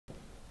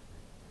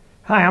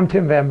Hi, I'm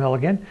Tim Van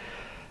Milligan.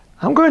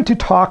 I'm going to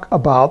talk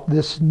about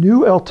this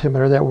new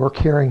altimeter that we're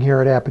carrying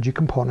here at Apogee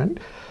Component.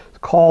 It's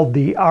called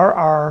the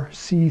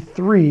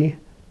RRC3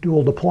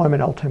 dual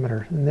deployment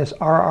altimeter. And this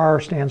RR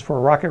stands for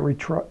Rocket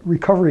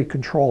Recovery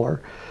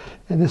Controller.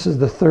 And this is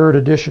the third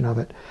edition of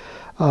it.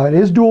 It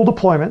is dual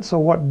deployment. So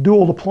what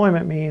dual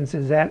deployment means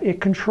is that it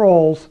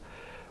controls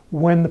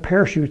when the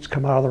parachutes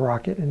come out of the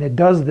rocket. And it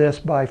does this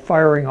by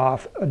firing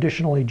off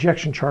additional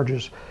ejection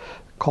charges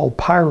called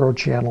pyro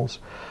channels.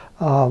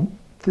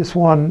 This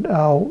one,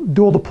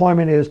 dual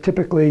deployment, is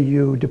typically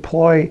you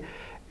deploy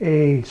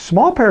a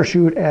small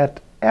parachute at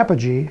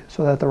apogee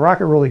so that the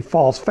rocket really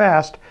falls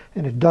fast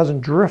and it doesn't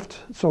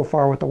drift so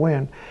far with the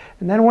wind.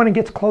 And then when it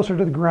gets closer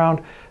to the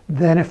ground,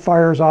 then it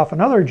fires off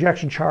another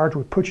ejection charge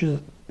which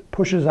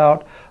pushes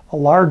out a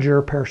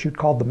larger parachute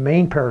called the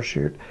main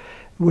parachute,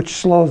 which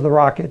slows the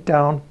rocket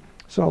down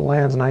so it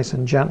lands nice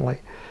and gently.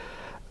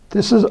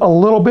 This is a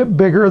little bit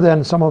bigger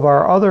than some of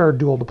our other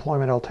dual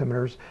deployment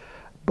altimeters,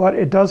 but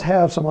it does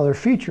have some other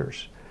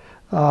features.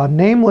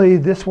 Namely,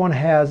 this one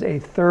has a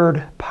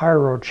third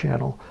pyro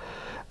channel,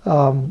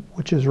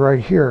 which is right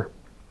here.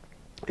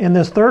 In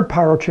this third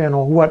pyro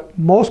channel, what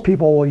most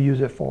people will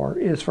use it for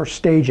is for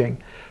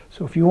staging.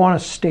 So if you want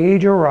to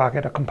stage a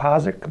rocket, a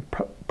composite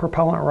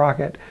propellant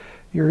rocket,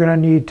 you're going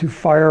to need to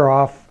fire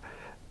off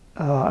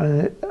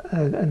another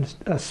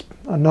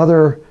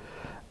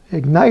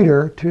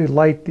igniter to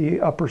light the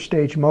upper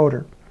stage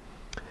motor.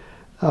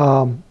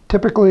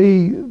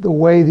 Typically, the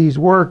way these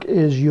work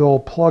is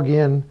you'll plug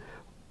in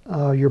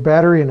your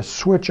battery and a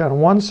switch on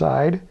one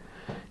side,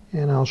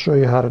 and I'll show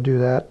you how to do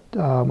that.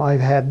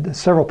 I've had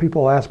several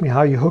people ask me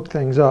how you hook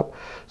things up.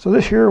 So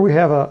this here we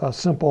have a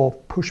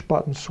simple push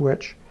button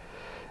switch,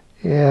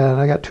 and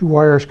I got two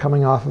wires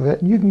coming off of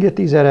it. And you can get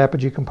these at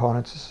Apogee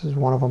Components. This is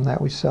one of them that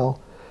we sell.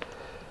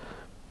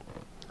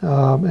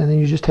 And then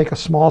you just take a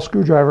small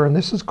screwdriver, and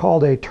this is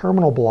called a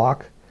terminal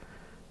block,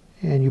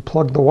 and you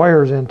plug the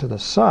wires into the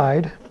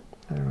side.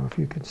 I don't know if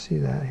you can see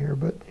that here,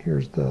 but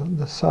here's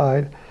the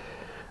side.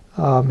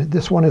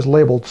 This one is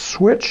labeled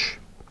switch,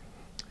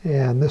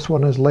 and this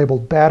one is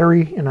labeled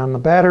battery. And on the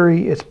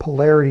battery, it's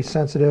polarity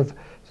sensitive,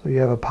 so you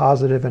have a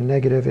positive and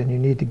negative, and you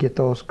need to get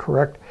those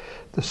correct.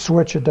 The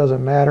switch, it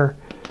doesn't matter.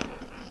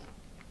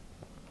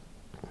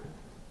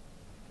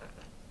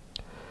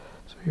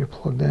 So you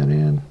plug that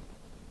in,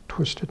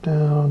 twist it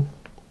down,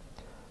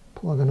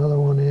 plug another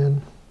one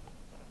in,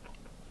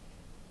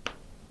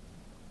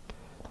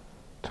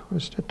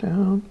 twist it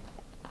down.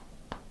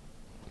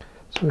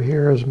 So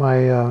here is my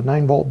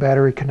 9-volt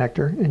battery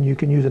connector, and you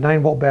can use a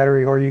 9-volt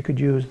battery, or you could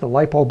use the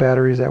LiPo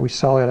batteries that we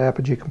sell at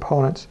Apogee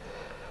Components.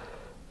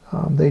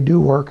 They do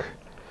work.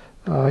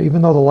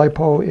 Even though the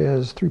LiPo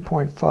is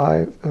 3.5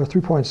 or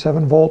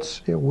 3.7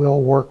 volts, it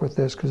will work with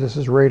this because this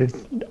is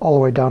rated all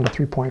the way down to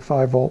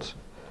 3.5 volts.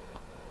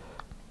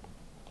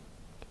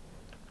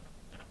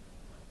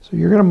 So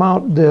you're going to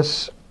mount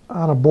this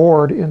on a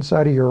board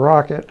inside of your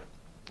rocket,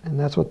 and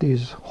that's what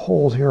these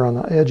holes here on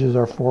the edges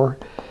are for,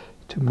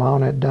 to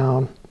mount it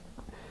down.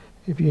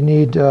 If you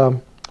need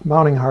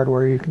mounting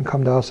hardware, you can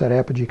come to us at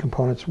Apogee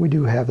Components. We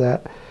do have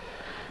that.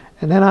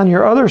 And then on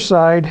your other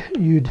side,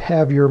 you'd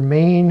have your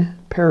main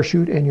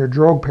parachute and your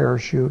drogue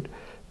parachute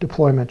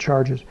deployment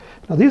charges.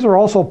 Now these are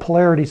also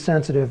polarity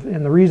sensitive,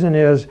 and the reason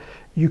is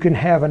you can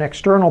have an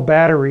external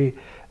battery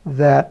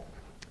that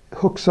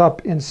hooks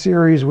up in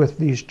series with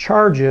these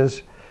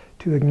charges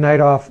to ignite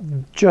off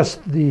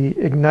just the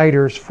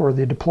igniters for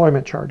the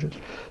deployment charges.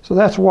 So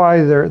that's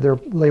why they're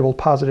labeled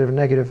positive and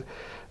negative.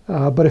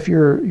 But if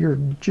you're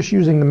just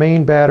using the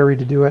main battery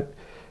to do it,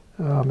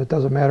 it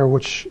doesn't matter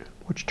which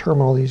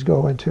terminal these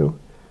go into.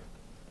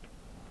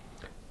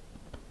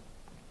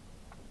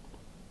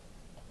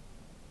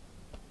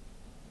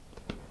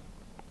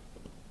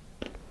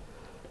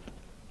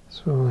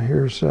 So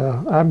here's,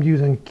 I'm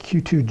using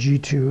Q2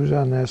 G2s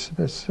on this.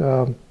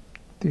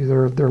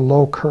 They're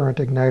low current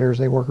igniters.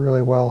 They work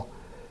really well.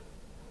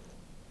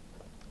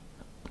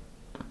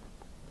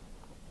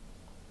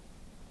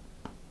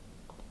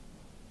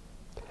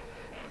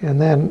 And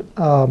then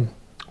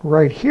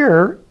right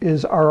here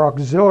is our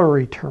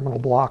auxiliary terminal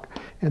block,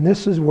 and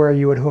this is where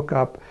you would hook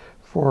up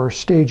for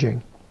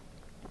staging.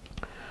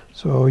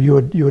 So you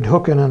would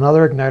hook in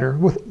another igniter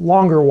with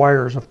longer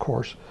wires, of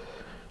course,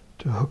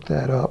 to hook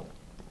that up.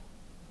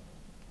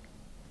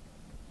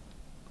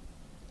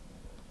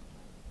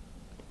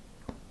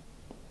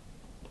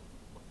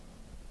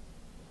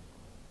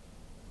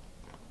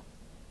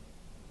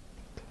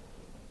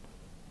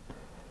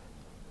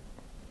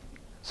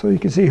 So you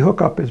can see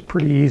hookup is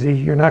pretty easy.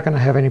 You're not going to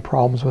have any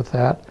problems with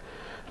that.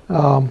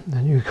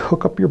 And you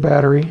hook up your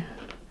battery,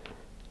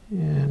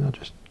 and I'll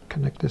just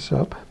connect this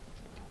up.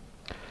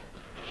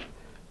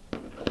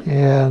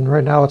 And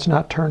right now it's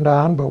not turned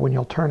on, but when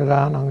you'll turn it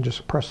on, I'm going to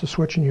just press the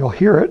switch and you'll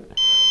hear it.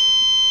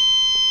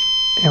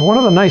 And one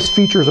of the nice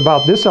features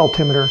about this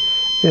altimeter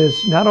is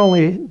not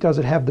only does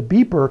it have the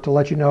beeper to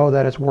let you know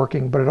that it's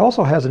working, but it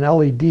also has an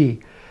LED.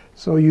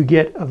 So you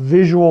get a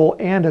visual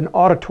and an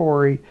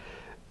auditory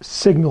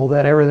signal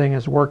that everything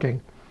is working.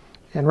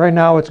 And right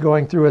now it's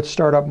going through its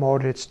startup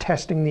mode. It's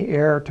testing the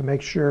air to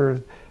make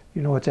sure,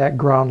 you know, it's at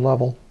ground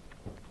level.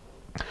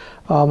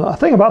 A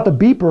thing about the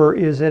beeper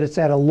is that it's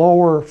at a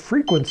lower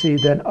frequency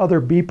than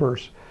other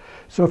beepers.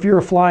 So if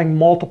you're flying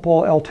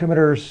multiple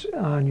altimeters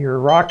on your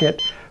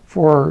rocket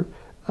for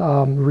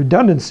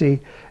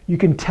redundancy, you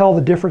can tell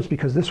the difference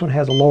because this one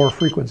has a lower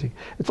frequency.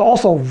 It's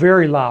also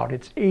very loud.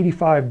 It's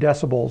 85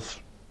 decibels.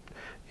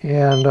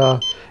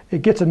 And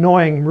it gets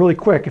annoying really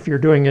quick if you're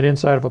doing it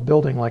inside of a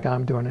building like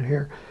I'm doing it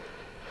here.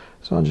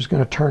 So I'm just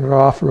going to turn it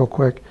off real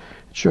quick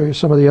and show you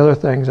some of the other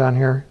things on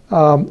here.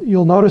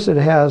 You'll notice it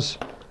has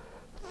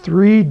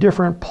 3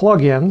 different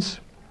plugins,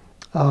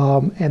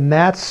 and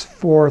that's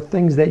for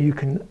things that you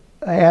can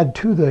add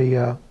to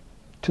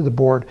the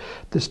board.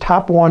 This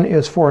top one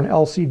is for an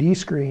LCD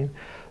screen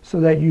so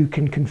that you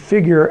can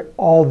configure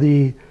all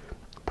the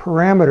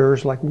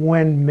parameters, like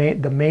when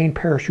the main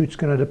parachute's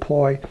going to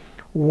deploy,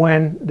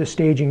 when the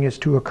staging is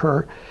to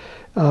occur,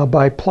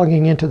 by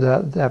plugging into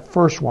that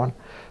first one.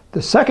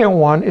 The second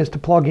one is to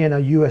plug in a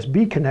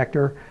USB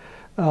connector,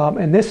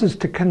 and this is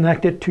to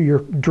connect it to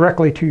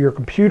directly to your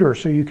computer,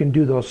 so you can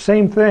do those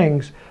same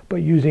things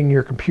but using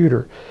your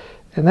computer.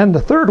 And then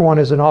the third one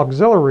is an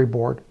auxiliary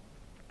board,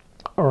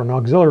 or an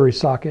auxiliary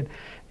socket.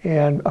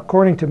 And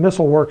according to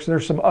MissileWorks,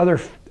 there's some other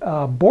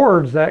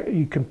boards that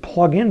you can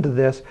plug into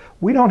this.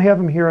 We don't have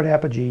them here at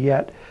Apogee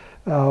yet.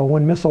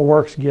 When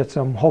MissileWorks gets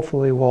them,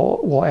 hopefully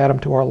we'll add them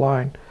to our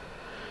line.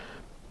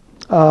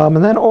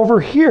 And then over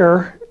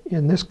here,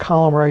 in this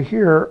column right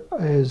here,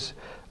 is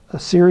a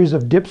series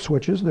of dip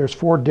switches. There's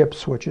 4 dip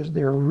switches.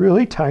 They're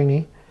really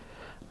tiny.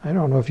 I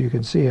don't know if you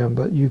can see them,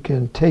 but you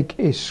can take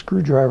a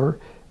screwdriver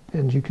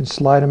and you can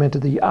slide them into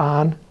the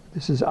on.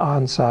 This is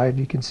on side.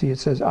 You can see it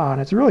says on.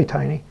 It's really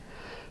tiny,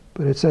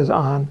 but it says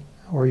on,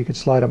 or you can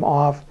slide them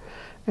off.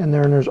 And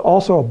then there's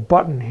also a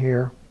button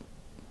here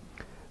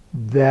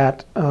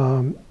that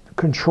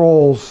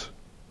controls,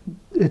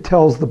 it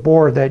tells the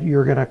board that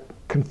you're going to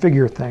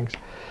configure things.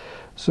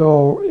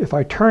 So if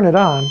I turn it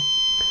on,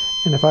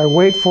 and if I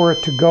wait for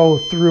it to go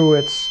through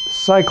its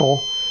cycle,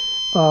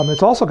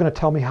 it's also going to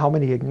tell me how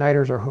many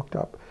igniters are hooked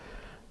up.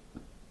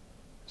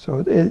 So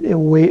it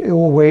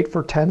will wait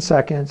for 10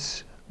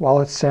 seconds while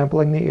it's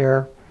sampling the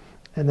air,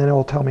 and then it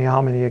will tell me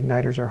how many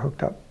igniters are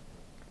hooked up.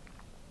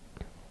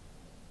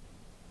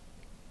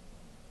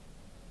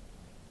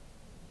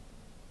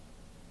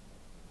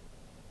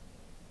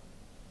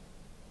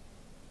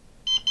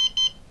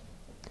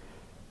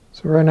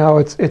 So right now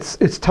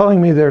it's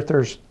telling me that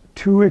there's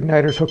 2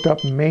 igniters hooked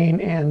up,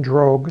 main and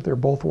drogue. They're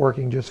both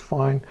working just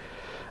fine.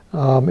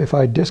 If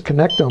I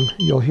disconnect them,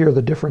 you'll hear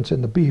the difference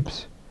in the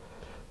beeps.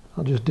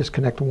 I'll just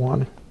disconnect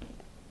one.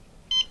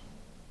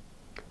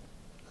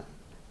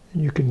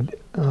 And you can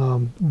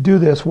do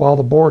this while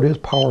the board is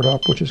powered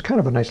up, which is kind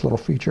of a nice little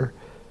feature.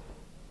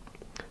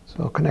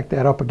 So I'll connect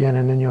that up again,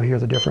 and then you'll hear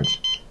the difference.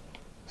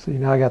 See,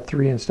 now I got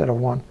 3 instead of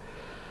 1.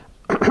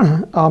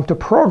 To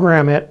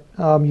program it,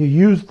 you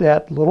use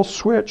that little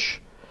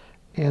switch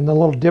and the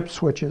little dip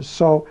switches.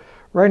 So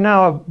right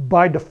now,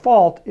 by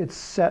default, it's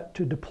set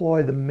to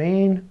deploy the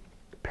main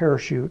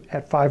parachute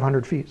at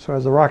 500 feet. So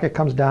as the rocket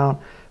comes down,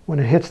 when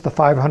it hits the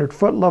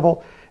 500-foot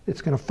level,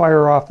 it's going to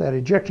fire off that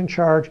ejection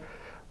charge,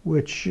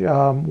 which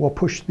will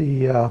push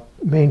the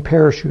main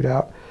parachute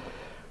out.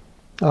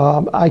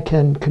 I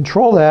can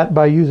control that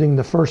by using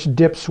the first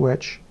dip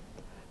switch,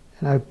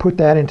 and I put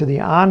that into the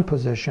on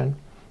position,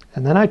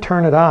 and then I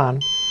turn it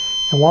on,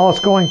 and while it's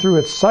going through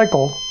its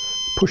cycle,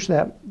 push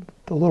the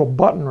little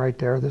button right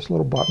there, this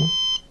little button,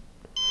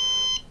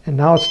 and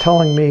now it's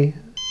telling me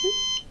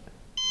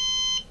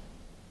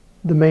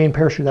the main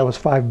parachute. That was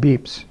 5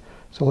 beeps.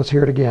 So let's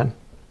hear it again.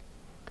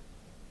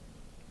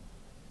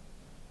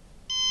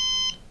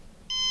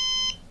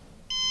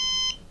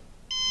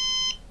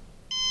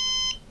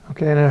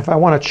 Okay, and if I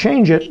want to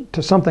change it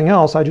to something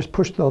else, I just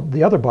push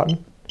the other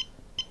button.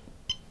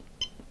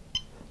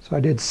 So I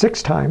did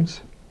 6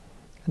 times.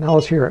 And now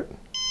let's hear it.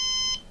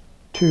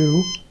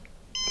 2,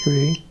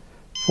 3,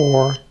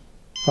 4,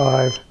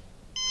 5,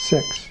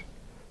 6.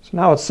 So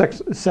now it's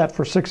set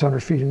for 600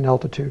 feet in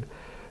altitude.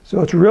 So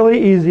it's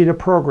really easy to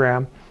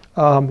program.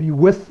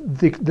 With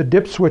the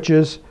dip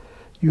switches,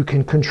 you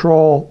can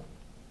control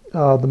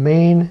the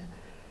main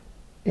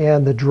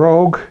and the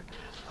drogue.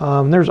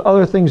 There's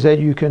other things that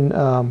you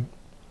can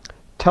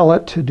tell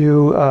it to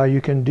do.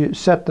 You can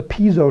set the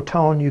piezo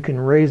tone. You can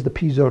raise the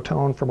piezo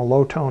tone from a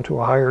low tone to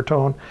a higher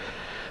tone.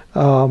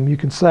 You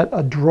can set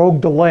a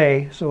drogue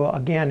delay. So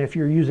again, if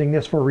you're using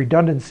this for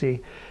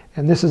redundancy,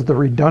 and this is the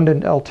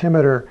redundant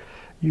altimeter,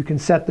 you can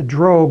set the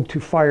drogue to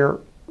fire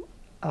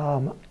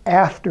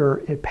after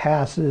it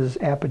passes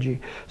apogee.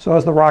 So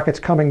as the rocket's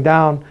coming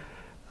down,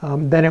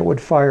 then it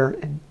would fire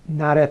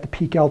not at the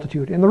peak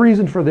altitude. And the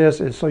reason for this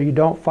is so you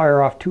don't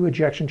fire off 2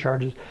 ejection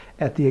charges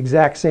at the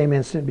exact same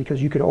instant,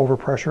 because you could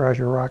overpressurize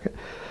your rocket.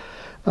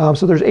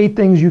 So there's 8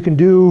 things you can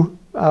do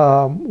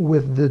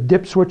with the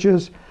dip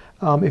switches.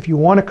 If you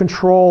want to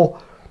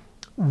control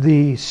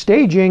the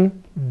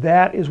staging,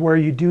 that is where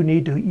you do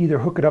need to either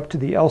hook it up to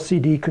the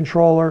LCD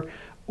controller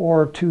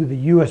or to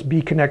the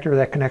USB connector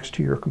that connects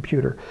to your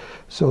computer.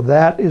 So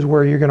that is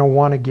where you're going to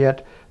want to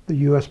get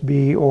the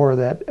USB or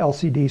that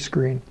LCD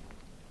screen.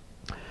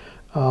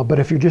 But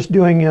if you're just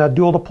doing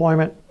dual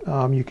deployment,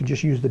 you can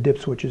just use the dip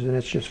switches and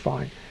it's just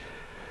fine.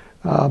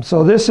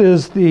 So this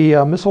is the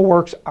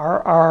MissileWorks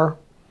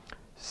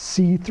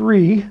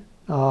RRC3.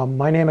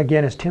 My name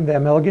again is Tim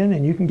Van Milligan,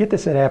 and you can get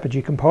this at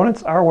Apogee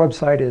Components. Our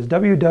website is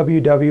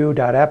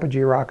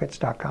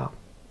www.apogeerockets.com.